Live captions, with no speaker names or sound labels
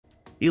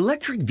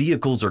Electric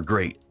vehicles are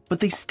great, but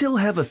they still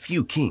have a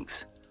few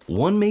kinks.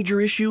 One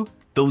major issue?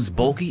 Those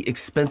bulky,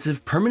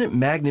 expensive, permanent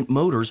magnet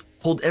motors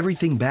hold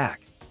everything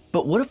back.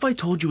 But what if I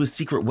told you a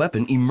secret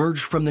weapon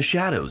emerged from the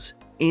shadows,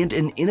 and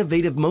an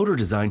innovative motor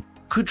design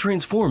could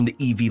transform the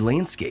EV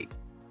landscape?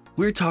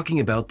 We're talking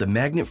about the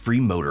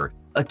MagnetFree Motor,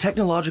 a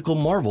technological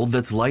marvel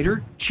that's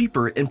lighter,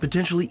 cheaper, and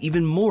potentially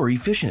even more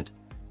efficient.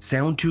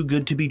 Sound too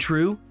good to be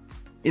true?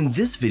 In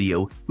this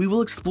video, we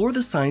will explore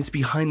the science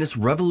behind this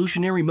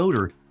revolutionary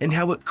motor and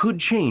how it could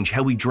change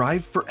how we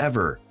drive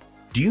forever.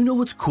 Do you know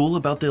what's cool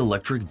about the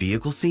electric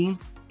vehicle scene?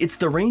 It's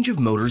the range of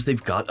motors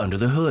they've got under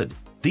the hood.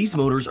 These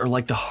motors are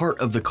like the heart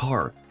of the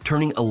car,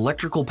 turning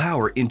electrical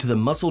power into the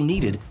muscle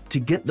needed to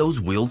get those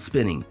wheels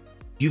spinning.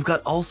 You've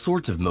got all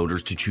sorts of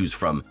motors to choose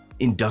from: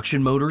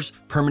 induction motors,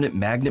 permanent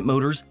magnet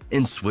motors,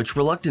 and switch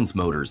reluctance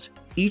motors,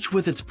 each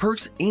with its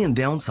perks and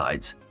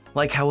downsides,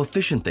 like how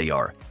efficient they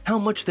are, how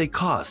much they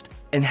cost,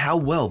 and how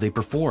well they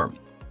perform.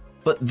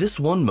 But this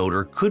one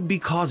motor could be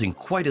causing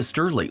quite a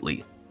stir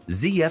lately: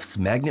 ZF's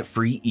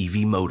MagnetFree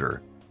EV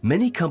motor.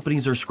 Many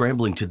companies are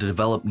scrambling to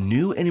develop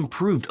new and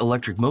improved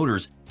electric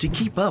motors to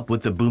keep up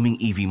with the booming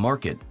EV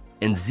market,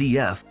 and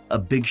ZF, a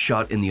big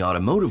shot in the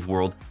automotive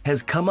world,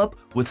 has come up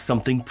with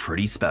something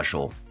pretty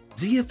special.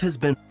 ZF has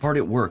been hard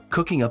at work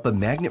cooking up a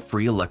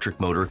magnet-free electric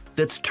motor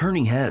that's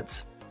turning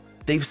heads.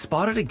 They've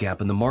spotted a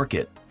gap in the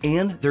market,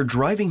 and they're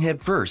driving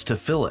headfirst to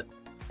fill it.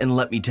 And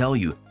let me tell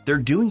you, they're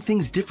doing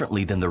things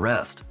differently than the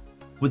rest.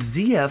 With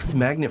ZF's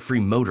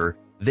magnet-free motor,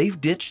 they've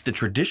ditched the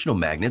traditional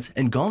magnets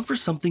and gone for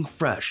something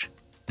fresh.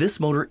 This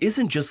motor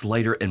isn't just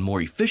lighter and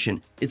more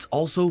efficient, it's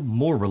also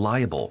more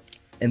reliable.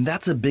 And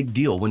that's a big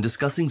deal when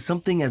discussing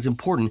something as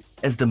important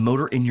as the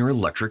motor in your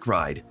electric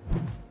ride.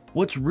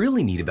 What's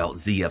really neat about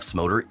ZF's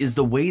motor is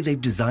the way they've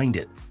designed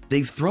it.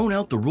 They've thrown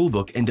out the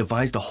rulebook and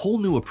devised a whole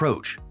new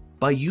approach.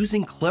 By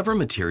using clever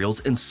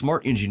materials and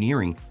smart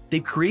engineering,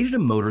 they've created a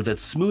motor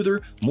that's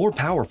smoother, more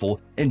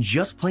powerful, and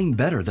just plain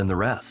better than the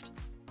rest.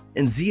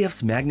 And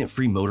ZF's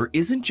magnet-free motor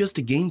isn't just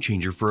a game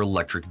changer for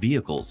electric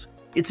vehicles,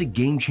 it's a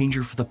game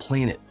changer for the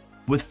planet.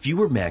 With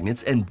fewer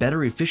magnets and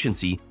better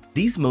efficiency,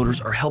 these motors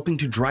are helping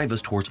to drive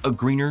us towards a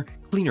greener,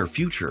 cleaner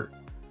future.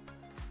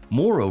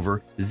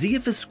 Moreover,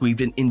 ZF has squeezed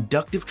an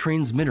inductive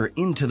transmitter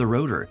into the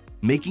rotor,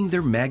 making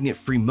their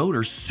magnet-free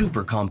motor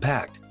super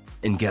compact.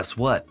 And guess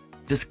what?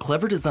 This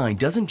clever design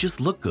doesn't just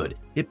look good,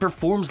 it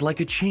performs like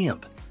a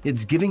champ.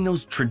 It's giving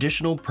those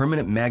traditional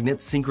permanent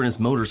magnet synchronous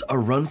motors a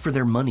run for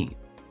their money.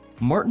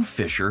 Martin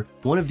Fisher,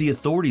 one of the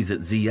authorities at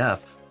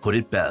ZF, put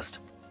it best: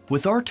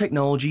 "With our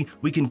technology,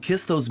 we can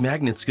kiss those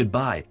magnets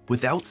goodbye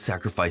without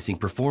sacrificing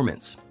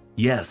performance."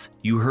 Yes,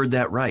 you heard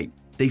that right.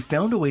 They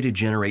found a way to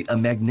generate a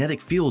magnetic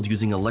field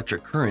using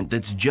electric current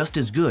that's just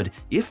as good,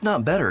 if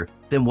not better,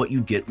 than what you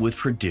get with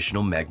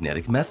traditional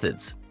magnetic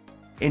methods.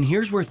 And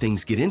here's where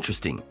things get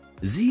interesting.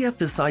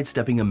 ZF is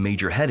sidestepping a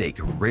major headache,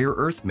 rare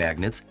earth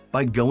magnets,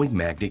 by going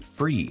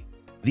magnet-free.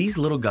 These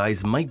little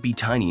guys might be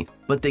tiny,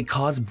 but they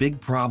cause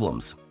big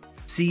problems.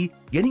 See,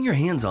 getting your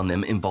hands on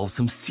them involves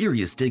some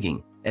serious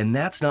digging, and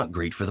that's not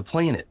great for the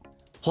planet.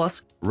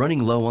 Plus,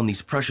 running low on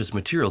these precious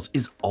materials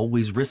is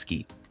always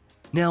risky.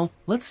 Now,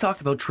 let's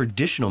talk about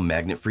traditional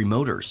magnet-free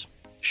motors.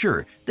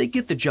 Sure, they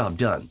get the job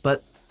done,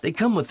 but they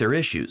come with their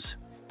issues.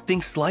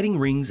 Think sliding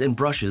rings and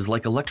brushes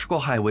like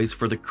electrical highways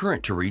for the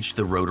current to reach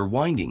the rotor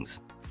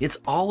windings. It's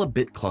all a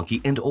bit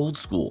clunky and old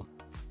school.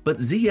 But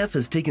ZF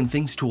has taken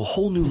things to a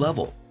whole new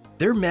level.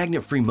 Their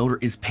magnet-free motor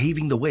is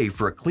paving the way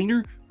for a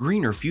cleaner,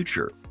 greener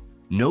future.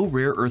 No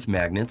rare earth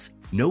magnets,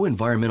 no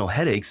environmental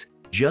headaches,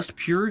 just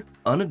pure,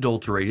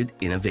 unadulterated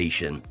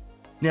innovation.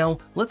 Now,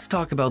 let's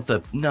talk about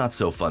the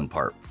not-so-fun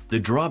part, the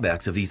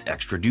drawbacks of these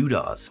extra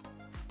doodahs.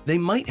 They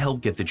might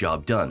help get the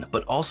job done,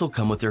 but also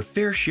come with their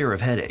fair share of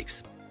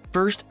headaches.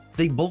 First,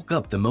 they bulk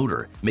up the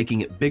motor,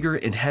 making it bigger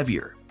and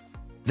heavier.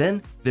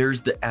 Then,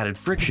 there's the added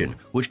friction,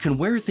 which can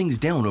wear things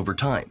down over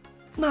time.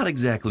 Not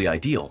exactly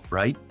ideal,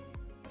 right?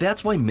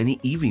 That's why many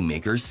EV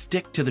makers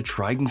stick to the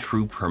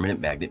tried-and-true permanent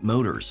magnet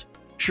motors.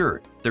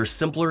 Sure, they're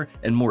simpler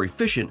and more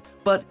efficient,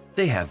 but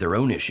they have their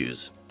own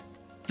issues.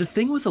 The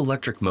thing with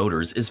electric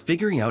motors is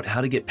figuring out how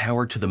to get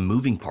power to the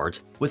moving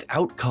parts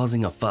without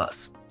causing a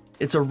fuss.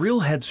 It's a real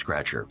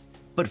head-scratcher.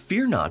 But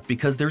fear not,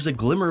 because there's a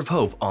glimmer of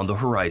hope on the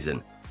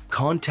horizon: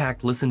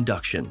 contactless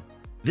induction.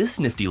 This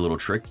nifty little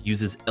trick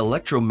uses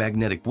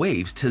electromagnetic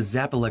waves to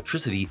zap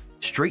electricity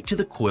straight to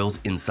the coils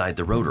inside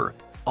the rotor,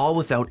 all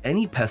without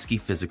any pesky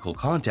physical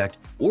contact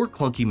or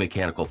clunky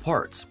mechanical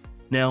parts.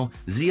 Now,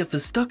 ZF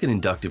has stuck an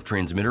inductive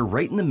transmitter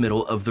right in the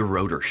middle of the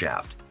rotor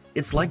shaft.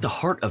 It's like the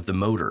heart of the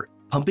motor,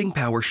 pumping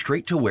power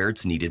straight to where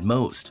it's needed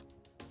most.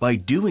 By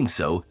doing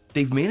so,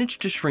 they've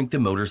managed to shrink the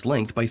motor's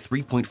length by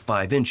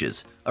 3.5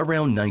 inches,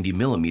 around 90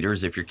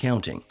 millimeters if you're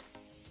counting.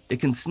 It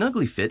can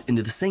snugly fit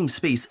into the same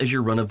space as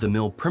your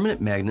run-of-the-mill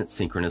permanent magnet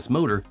synchronous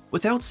motor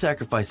without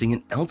sacrificing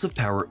an ounce of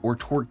power or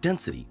torque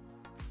density.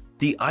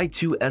 The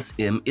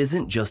i2SM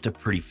isn't just a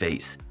pretty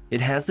face,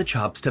 it has the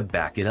chops to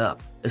back it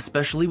up,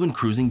 especially when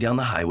cruising down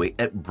the highway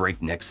at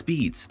breakneck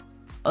speeds.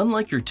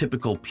 Unlike your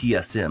typical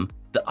PSM,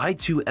 the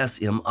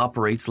I2SM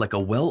operates like a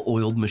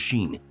well-oiled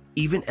machine,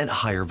 even at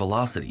higher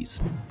velocities.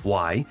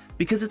 Why?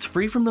 Because it's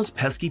free from those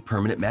pesky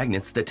permanent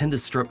magnets that tend to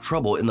stir up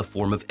trouble in the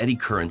form of eddy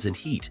currents and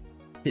heat.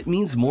 It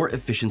means more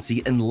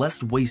efficiency and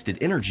less wasted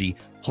energy,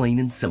 plain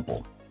and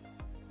simple.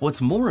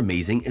 What's more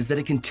amazing is that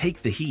it can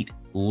take the heat,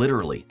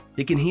 literally.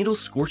 It can handle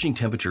scorching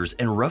temperatures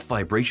and rough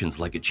vibrations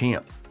like a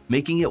champ,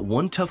 making it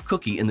one tough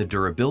cookie in the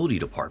durability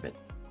department.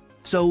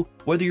 So,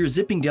 whether you're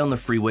zipping down the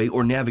freeway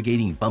or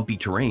navigating bumpy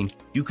terrain,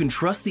 you can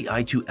trust the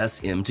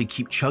I2SM to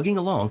keep chugging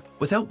along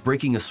without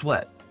breaking a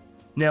sweat.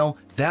 Now,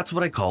 that's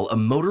what I call a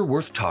motor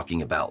worth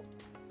talking about.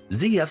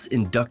 ZF's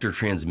inductor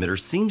transmitter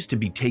seems to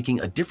be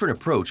taking a different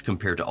approach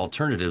compared to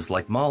alternatives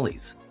like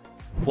Molly's.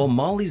 While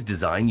Molly's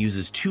design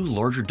uses two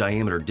larger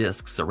diameter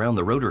discs around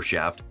the rotor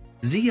shaft,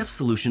 ZF's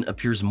solution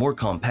appears more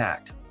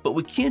compact, but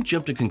we can't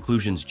jump to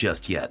conclusions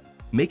just yet.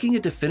 Making a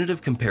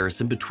definitive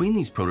comparison between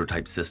these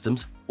prototype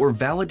systems or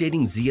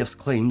validating ZF's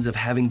claims of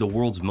having the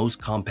world's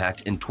most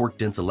compact and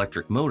torque-dense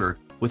electric motor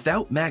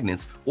without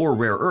magnets or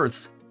rare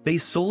earths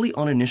based solely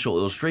on initial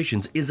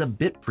illustrations is a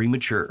bit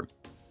premature.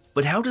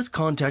 But how does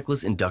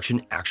contactless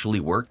induction actually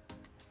work?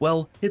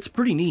 Well, it's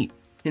pretty neat.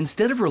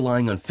 Instead of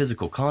relying on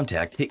physical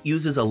contact, it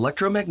uses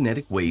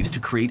electromagnetic waves to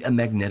create a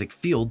magnetic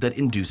field that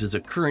induces a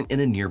current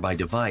in a nearby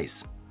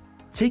device.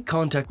 Take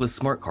contactless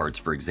smart cards,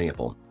 for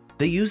example.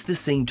 They use the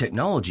same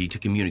technology to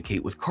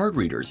communicate with card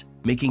readers,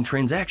 making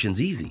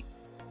transactions easy.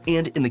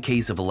 And in the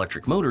case of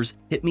electric motors,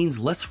 it means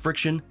less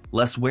friction,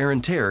 less wear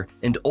and tear,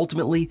 and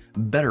ultimately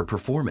better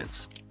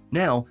performance.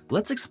 Now,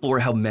 let's explore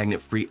how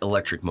magnet-free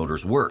electric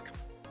motors work.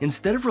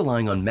 Instead of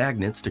relying on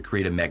magnets to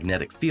create a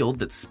magnetic field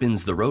that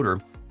spins the rotor,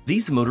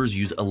 these motors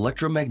use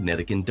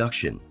electromagnetic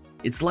induction.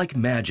 It's like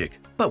magic,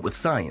 but with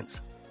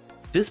science.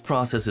 This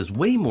process is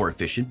way more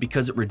efficient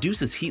because it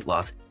reduces heat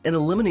loss and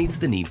eliminates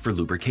the need for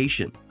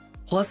lubrication.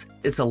 Plus,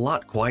 it's a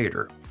lot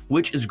quieter,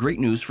 which is great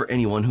news for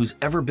anyone who's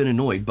ever been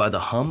annoyed by the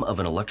hum of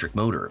an electric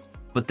motor.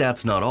 But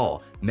that's not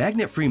all.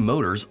 Magnet-free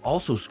motors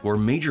also score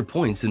major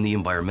points in the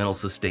environmental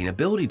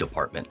sustainability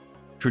department.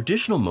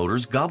 Traditional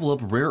motors gobble up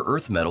rare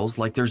earth metals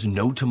like there's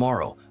no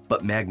tomorrow,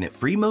 but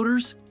magnet-free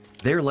motors?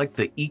 They're like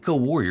the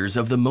eco-warriors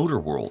of the motor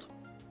world.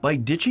 By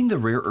ditching the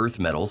rare earth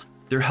metals,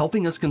 they're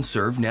helping us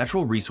conserve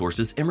natural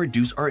resources and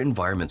reduce our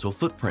environmental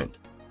footprint.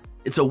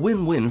 It's a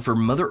win-win for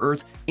Mother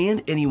Earth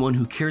and anyone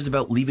who cares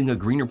about leaving a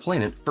greener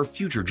planet for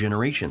future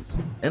generations.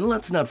 And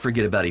let's not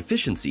forget about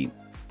efficiency.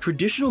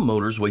 Traditional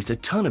motors waste a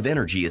ton of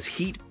energy as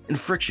heat and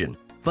friction,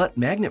 but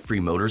magnet-free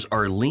motors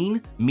are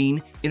lean,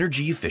 mean,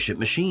 energy-efficient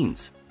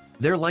machines.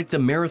 They're like the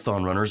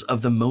marathon runners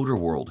of the motor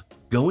world,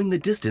 going the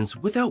distance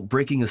without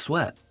breaking a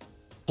sweat.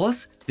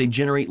 Plus, they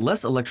generate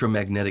less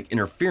electromagnetic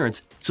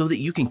interference so that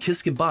you can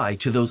kiss goodbye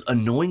to those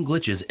annoying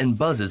glitches and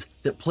buzzes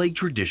that plague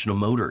traditional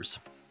motors.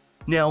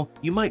 Now,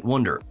 you might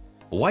wonder,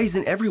 why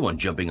isn't everyone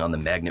jumping on the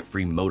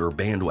magnet-free motor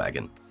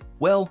bandwagon?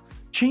 Well,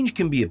 change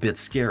can be a bit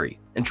scary,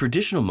 and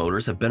traditional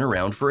motors have been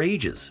around for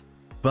ages.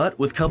 But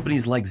with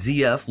companies like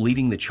ZF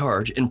leading the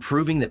charge and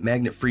proving that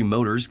magnet-free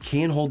motors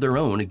can hold their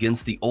own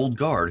against the old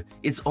guard,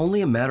 it's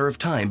only a matter of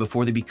time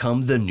before they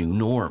become the new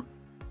norm.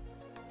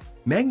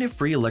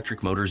 Magnet-free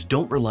electric motors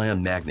don't rely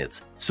on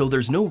magnets, so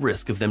there's no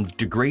risk of them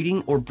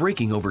degrading or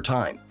breaking over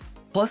time.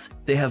 Plus,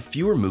 they have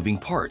fewer moving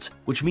parts,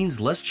 which means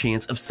less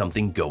chance of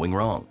something going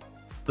wrong.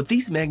 But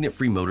these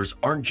magnet-free motors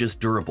aren't just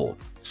durable,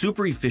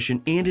 super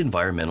efficient, and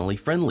environmentally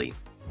friendly.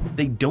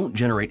 They don't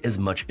generate as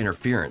much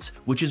interference,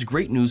 which is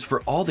great news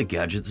for all the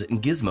gadgets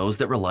and gizmos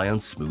that rely on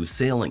smooth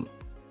sailing.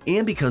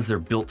 And because they're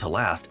built to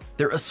last,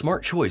 they're a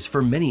smart choice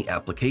for many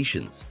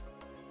applications.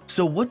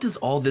 So what does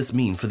all this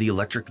mean for the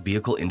electric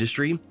vehicle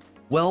industry?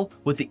 Well,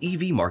 with the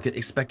EV market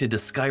expected to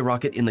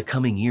skyrocket in the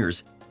coming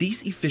years,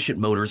 these efficient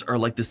motors are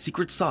like the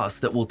secret sauce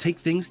that will take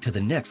things to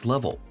the next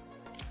level.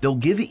 They'll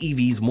give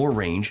EVs more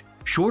range,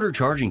 shorter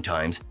charging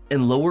times,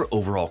 and lower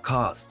overall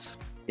costs.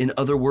 In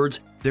other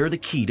words, they're the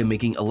key to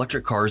making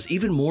electric cars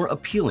even more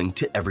appealing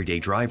to everyday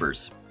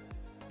drivers.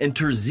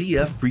 Enter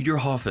ZF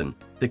Friedrichshafen,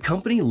 the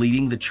company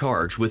leading the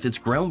charge with its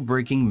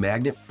groundbreaking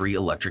magnet-free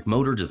electric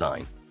motor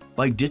design.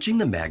 By ditching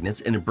the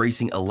magnets and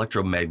embracing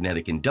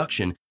electromagnetic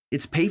induction,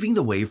 it's paving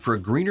the way for a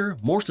greener,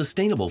 more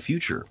sustainable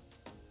future.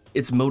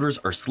 Its motors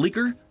are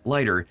sleeker,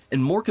 lighter,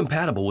 and more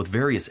compatible with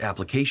various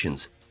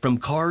applications, from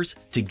cars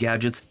to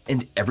gadgets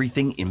and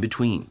everything in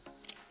between.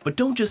 But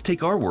don't just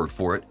take our word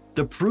for it,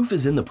 the proof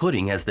is in the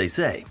pudding, as they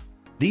say.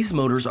 These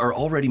motors are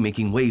already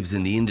making waves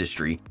in the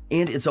industry,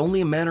 and it's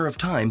only a matter of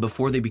time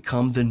before they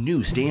become the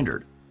new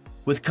standard.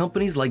 With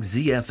companies like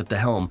ZF at the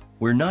helm,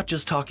 we're not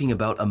just talking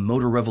about a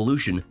motor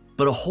revolution,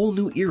 but a whole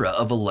new era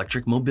of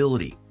electric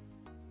mobility.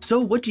 So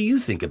what do you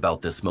think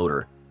about this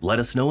motor? Let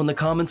us know in the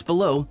comments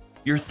below.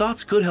 Your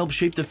thoughts could help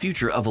shape the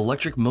future of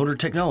electric motor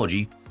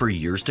technology for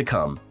years to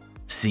come.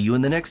 See you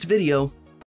in the next video.